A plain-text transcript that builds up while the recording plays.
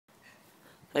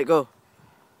Right, go.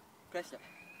 Press it.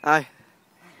 Aye.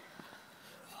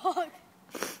 Fuck.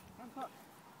 I'm fucked.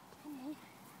 Come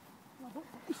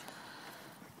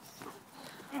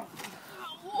on.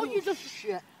 Oh, you just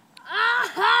shit.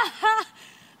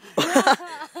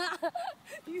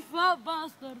 You fat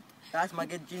bastard. That's my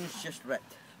good jeans just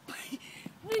ripped.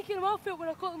 Look at my foot when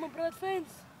I caught them on Brad's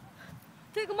fence.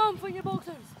 Take them out from your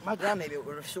boxers. My gran maybe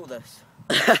would have sold this.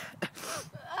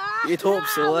 You'd hope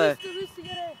so, eh? The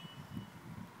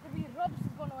wee rubs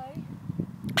have gone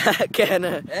away.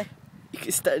 Kenna. Eh? You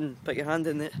can sit and put your hand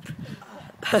in there.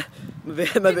 maybe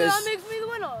Think it's... that makes me the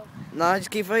winner? Nah,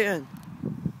 just keep fighting.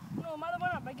 No, am I the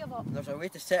winner? I give up. There's a way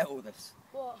to settle this.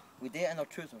 What? We do it in our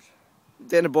trousers.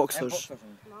 They're in the In boxers. boxers.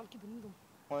 No, I'm keeping them.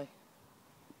 Why?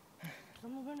 Because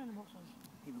I'm not winning the boxers.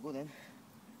 Here we go then.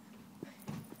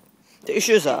 Take your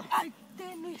shoes off. I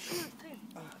didn't know shoes too.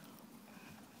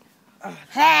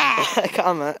 I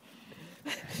can't, mate.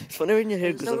 It's funny when your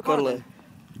hair goes Still all curly. recording?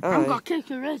 I'm gonna Aye. kick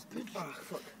your wrist, bitch. Oh,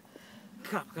 fuck.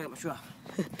 Crap, I can't get my shoe off.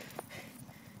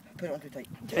 Put it on too tight.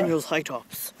 Daniel's high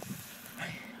tops.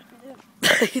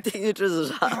 You take your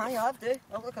trousers off. I have to.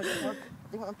 I'll look at it. I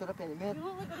don't want them to rip any more. You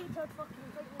look like a retard fucking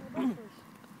fighting in the boxers.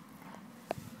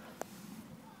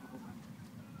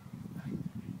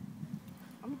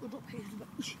 I'm gonna go up here,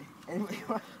 bitch. Anyway,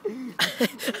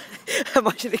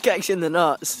 Imagine he kicks you in the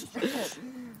nuts.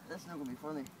 that's not going to be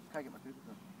funny. Can't get my trousers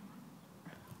on.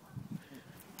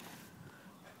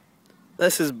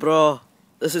 This is bro.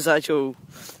 This is actual,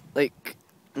 like,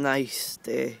 nice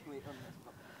day. Wait,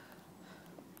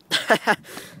 fuck,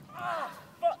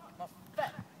 my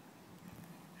foot.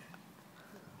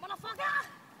 Motherfucker!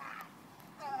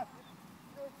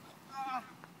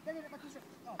 Get in my t-shirt.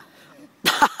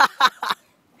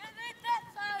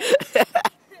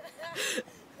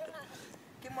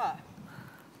 Come on.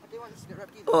 I don't want this to get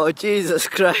ripped either. Oh, Jesus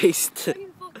Christ. Are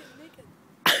you fucking naked?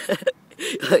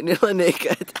 You're like nearly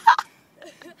naked.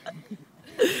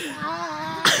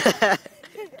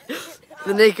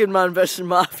 The naked man versus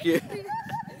Matthew. Look at your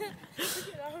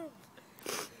arms.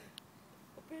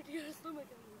 Compared to your stomach.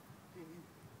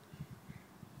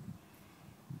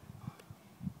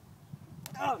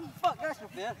 Oh, fuck, that's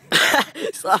not fair.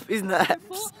 Slap his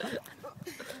nuts.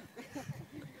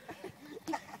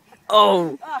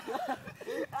 Oh. Ah,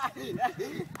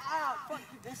 fuck,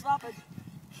 they slap it.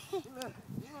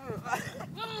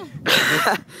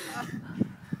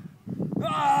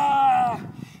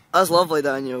 That's lovely,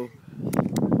 Daniel. You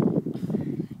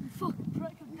fucking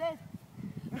prick, I'm dead.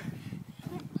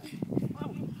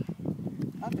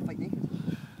 I have to fight naked.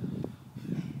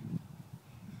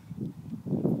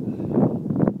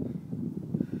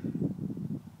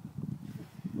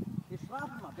 You're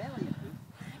slapping my belly, you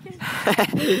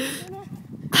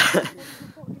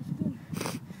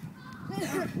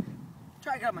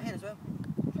Try to grab my head as well.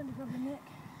 Trying to grab your neck.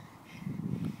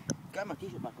 Get my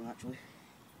t-shirt back on, actually.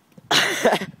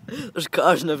 There's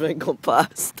cars and everything going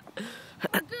past.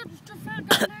 Oh, dude, it's just fair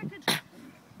get naked.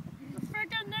 The fair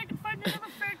get naked, find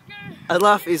another fair get. I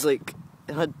laugh, he's like,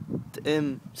 he had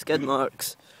skid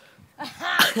marks.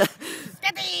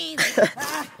 Skitties!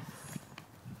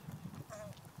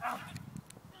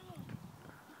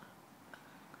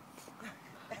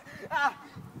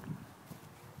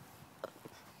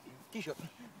 T-shirt.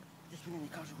 Just been in the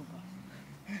cars are going past.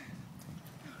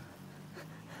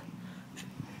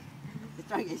 Let's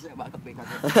try and get this back up, because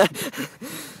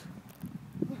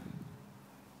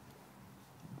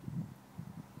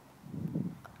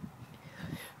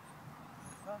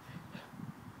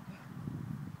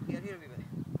Here, everybody.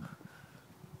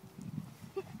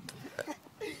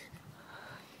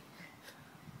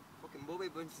 Fucking Bobby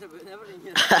bunched about and everything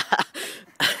here.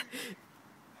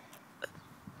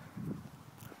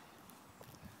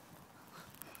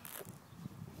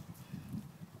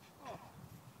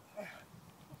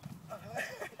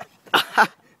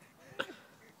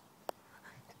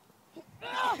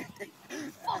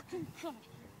 Fucking cunt.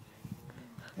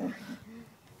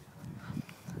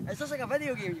 It's just like a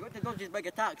video game. You got to dodge these big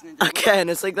attacks and then just Again,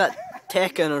 it's like that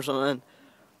Tekken or something.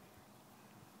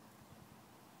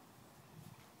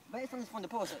 But it's on this phone to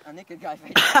post it, a naked guy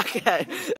fighting. Okay.